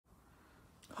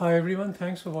Hi everyone,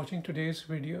 thanks for watching today's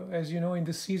video. As you know, in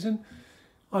this season,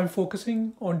 I'm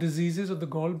focusing on diseases of the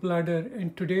gallbladder,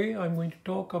 and today I'm going to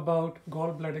talk about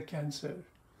gallbladder cancer.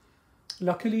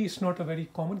 Luckily, it's not a very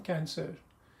common cancer.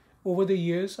 Over the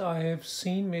years, I have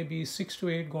seen maybe 6 to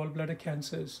 8 gallbladder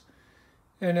cancers.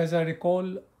 And as I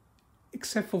recall,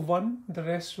 except for one, the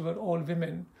rest were all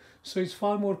women. So it's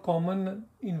far more common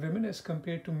in women as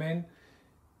compared to men.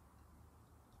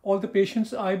 All the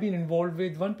patients I've been involved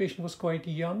with, one patient was quite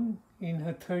young, in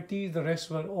her 30s, the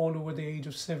rest were all over the age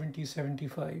of 70,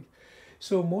 75.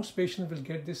 So most patients will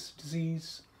get this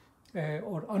disease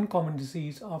or uncommon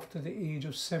disease after the age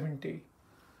of 70.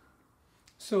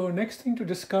 So next thing to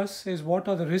discuss is what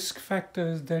are the risk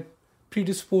factors that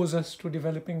predispose us to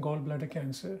developing gallbladder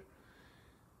cancer.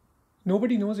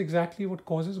 Nobody knows exactly what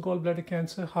causes gallbladder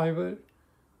cancer. However,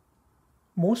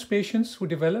 most patients who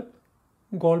develop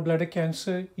gallbladder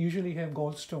cancer usually have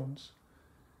gallstones.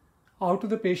 Out of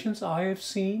the patients I have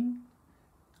seen,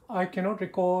 I cannot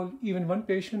recall even one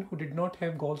patient who did not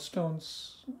have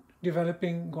gallstones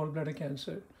developing gallbladder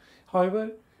cancer.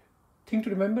 However, thing to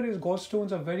remember is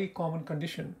gallstones are a very common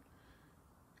condition.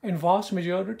 And vast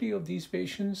majority of these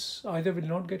patients either will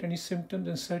not get any symptoms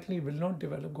and certainly will not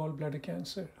develop gallbladder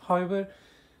cancer. However,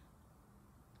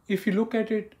 if you look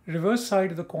at it, reverse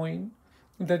side of the coin,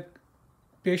 that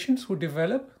patients who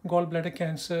develop gallbladder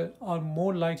cancer are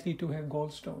more likely to have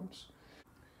gallstones.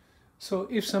 So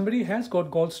if somebody has got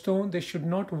gallstone, they should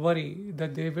not worry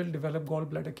that they will develop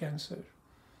gallbladder cancer.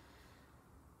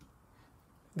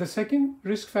 The second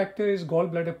risk factor is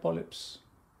gallbladder polyps.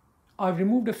 I've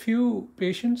removed a few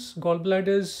patients'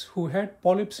 gallbladders who had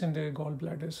polyps in their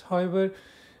gallbladders. However,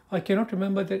 I cannot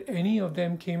remember that any of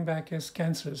them came back as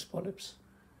cancerous polyps.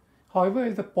 However,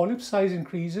 if the polyp size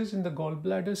increases in the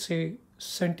gallbladder, say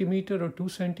centimeter or 2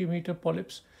 centimeter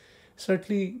polyps,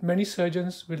 certainly many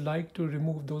surgeons will like to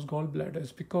remove those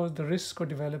gallbladders because the risk of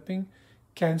developing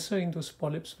cancer in those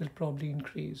polyps will probably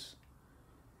increase.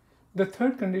 The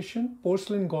third condition,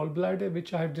 porcelain gallbladder,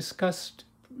 which I have discussed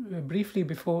briefly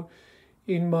before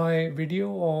in my video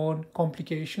on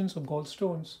complications of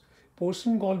gallstones.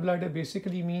 Porcelain gallbladder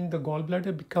basically means the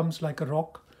gallbladder becomes like a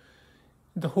rock.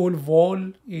 The whole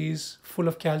wall is full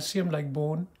of calcium like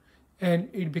bone, and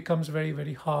it becomes very,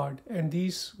 very hard. And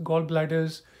these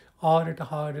gallbladders are at a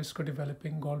high risk of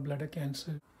developing gallbladder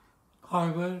cancer.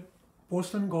 However,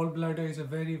 porcelain gallbladder is a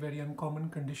very, very uncommon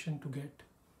condition to get.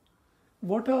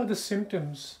 What are the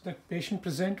symptoms that patient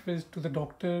present with to the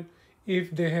doctor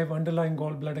if they have underlying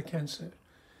gallbladder cancer?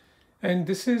 And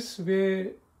this is where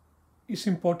it's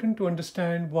important to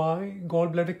understand why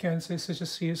gallbladder cancer is such a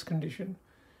serious condition.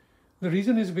 The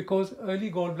reason is because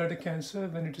early gallbladder cancer,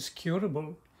 when it is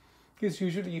curable, is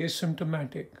usually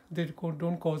asymptomatic. They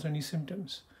don't cause any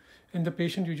symptoms. And the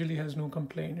patient usually has no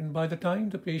complaint. And by the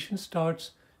time the patient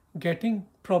starts getting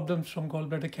problems from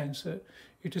gallbladder cancer,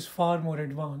 it is far more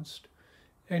advanced.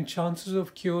 And chances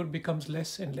of cure becomes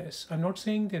less and less. I'm not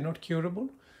saying they're not curable.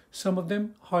 Some of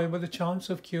them, however, the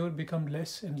chance of cure become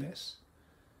less and less.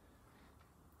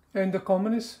 And the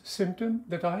commonest symptom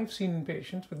that I have seen in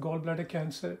patients with gallbladder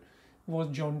cancer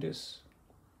was jaundice.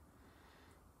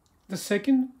 The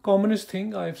second commonest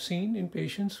thing I have seen in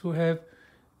patients who have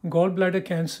gallbladder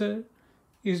cancer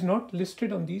is not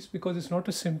listed on these because it's not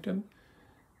a symptom.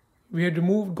 We had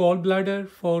removed gallbladder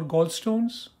for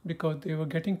gallstones because they were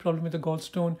getting problem with the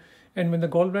gallstone. And when the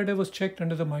gallbladder was checked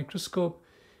under the microscope,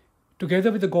 together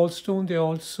with the gallstone, they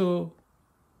also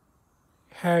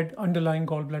had underlying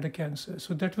gallbladder cancer.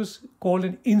 So that was called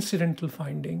an incidental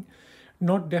finding,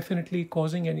 not definitely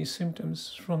causing any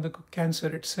symptoms from the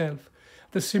cancer itself.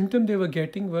 The symptom they were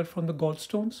getting were from the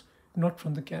gallstones, not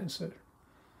from the cancer.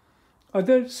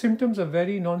 Other symptoms are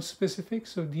very non-specific.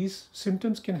 So these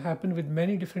symptoms can happen with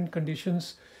many different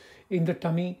conditions in the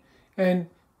tummy, and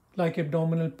like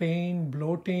abdominal pain,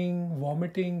 bloating,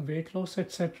 vomiting, weight loss,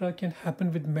 etc. can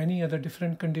happen with many other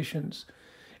different conditions.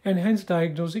 And hence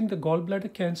diagnosing the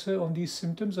gallbladder cancer on these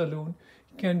symptoms alone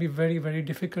can be very, very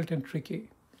difficult and tricky.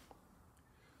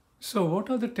 So what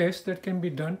are the tests that can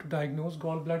be done to diagnose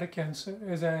gallbladder cancer?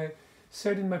 As I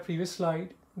said in my previous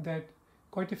slide, that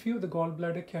quite a few of the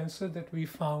gallbladder cancer that we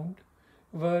found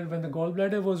were when the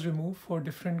gallbladder was removed for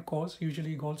different cause,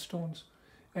 usually gallstones.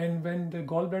 And when the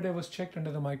gallbladder was checked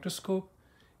under the microscope,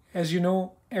 as you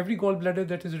know, every gallbladder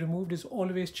that is removed is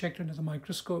always checked under the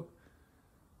microscope.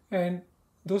 And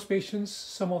those patients,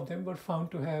 some of them were found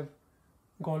to have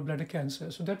gallbladder cancer.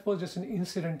 So that was just an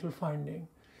incidental finding.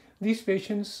 These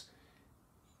patients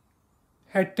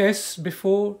had tests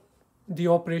before the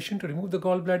operation to remove the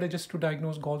gallbladder just to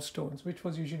diagnose gallstones, which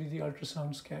was usually the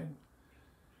ultrasound scan.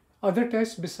 Other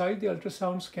tests beside the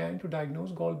ultrasound scan to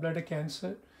diagnose gallbladder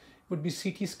cancer would be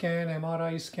CT scan,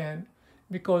 MRI scan,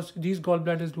 because these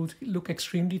gallbladders look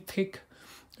extremely thick.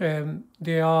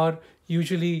 They are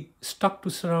usually stuck to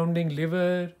surrounding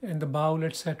liver and the bowel,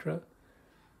 etc.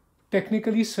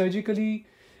 Technically, surgically,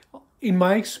 in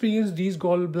my experience, these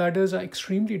gallbladders are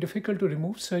extremely difficult to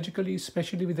remove surgically,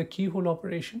 especially with a keyhole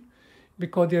operation,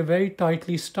 because they are very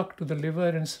tightly stuck to the liver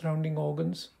and surrounding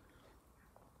organs.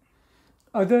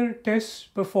 Other tests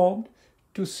performed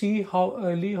to see how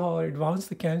early or advanced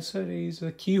the cancer is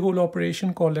a keyhole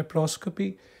operation called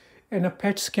laparoscopy, and a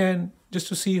PET scan just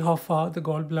to see how far the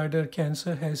gallbladder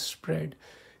cancer has spread.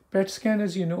 PET scan,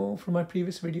 as you know from my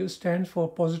previous videos, stands for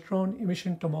positron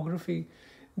emission tomography.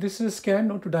 This is a scan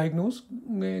not to diagnose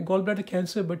gallbladder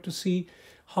cancer, but to see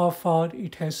how far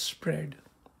it has spread.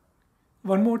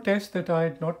 One more test that I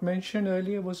had not mentioned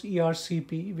earlier was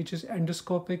ERCP, which is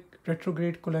endoscopic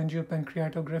retrograde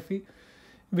cholangiopancreatography,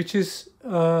 which is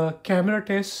a camera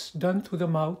test done through the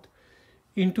mouth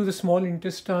into the small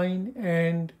intestine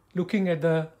and looking at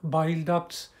the bile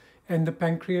ducts and the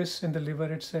pancreas and the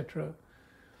liver, etc.,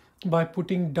 by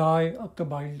putting dye up the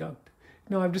bile duct.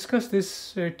 Now, I've discussed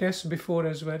this test before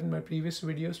as well in my previous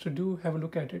videos, so do have a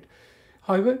look at it.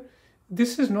 However,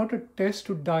 this is not a test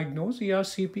to diagnose.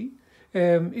 ERCP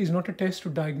is not a test to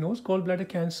diagnose gallbladder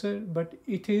cancer, but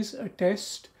it is a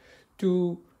test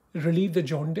to relieve the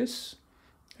jaundice,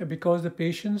 because the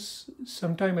patients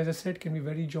sometimes, as I said, can be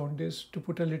very jaundiced, to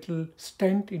put a little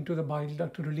stent into the bile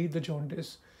duct to relieve the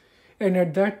jaundice. And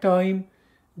at that time,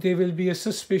 there will be a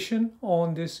suspicion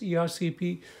on this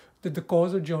ERCP that the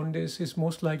cause of jaundice is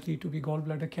most likely to be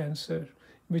gallbladder cancer,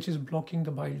 which is blocking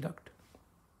the bile duct.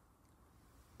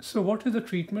 So what is the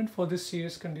treatment for this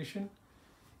serious condition?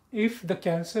 If the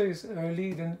cancer is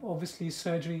early, then obviously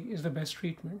surgery is the best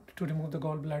treatment to remove the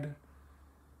gallbladder.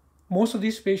 Most of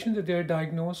these patients, if they are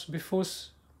diagnosed before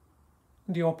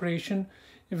the operation,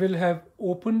 will have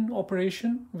open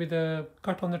operation with a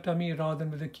cut on the tummy rather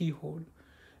than with a keyhole,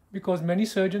 because many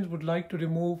surgeons would like to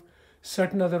remove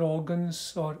certain other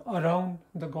organs or around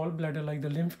the gallbladder, like the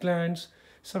lymph glands,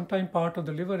 sometimes part of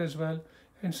the liver as well,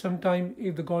 and sometimes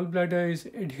if the gallbladder is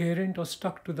adherent or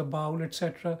stuck to the bowel,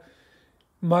 etc.,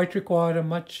 might require a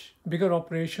much bigger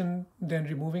operation than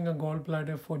removing a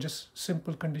gallbladder for just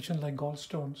simple conditions like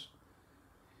gallstones.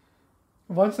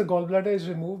 Once the gallbladder is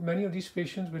removed, many of these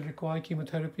patients will require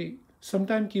chemotherapy.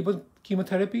 Sometimes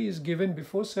chemotherapy is given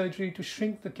before surgery to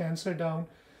shrink the cancer down,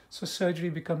 so surgery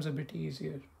becomes a bit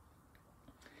easier.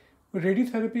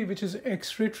 Radiotherapy, which is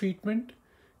X-ray treatment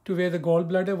to where the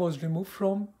gallbladder was removed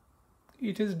from,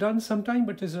 it is done sometime,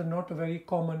 but is not a very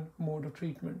common mode of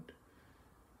treatment.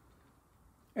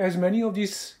 As many of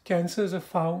these cancers are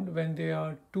found when they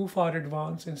are too far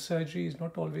advanced and surgery is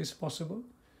not always possible,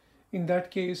 in that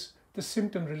case, the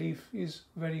symptom relief is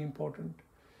very important,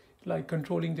 like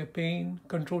controlling their pain,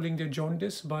 controlling their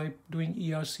jaundice by doing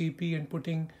ERCP and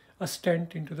putting a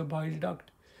stent into the bile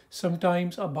duct.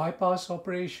 Sometimes a bypass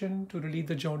operation to relieve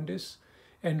the jaundice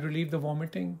and relieve the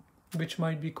vomiting, which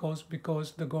might be caused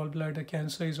because the gallbladder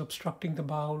cancer is obstructing the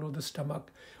bowel or the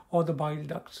stomach or the bile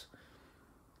ducts.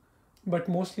 But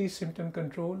mostly symptom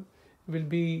control will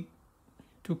be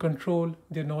to control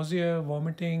their nausea,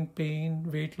 vomiting,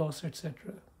 pain, weight loss,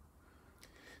 etc.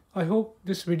 I hope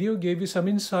this video gave you some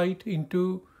insight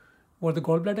into what the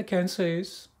gallbladder cancer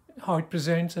is, how it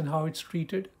presents and how it's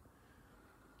treated.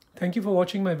 Thank you for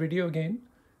watching my video again.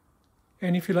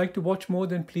 And if you like to watch more,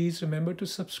 then please remember to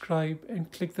subscribe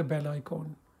and click the bell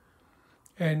icon.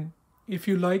 And if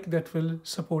you like, that will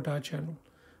support our channel.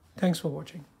 Thanks for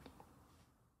watching.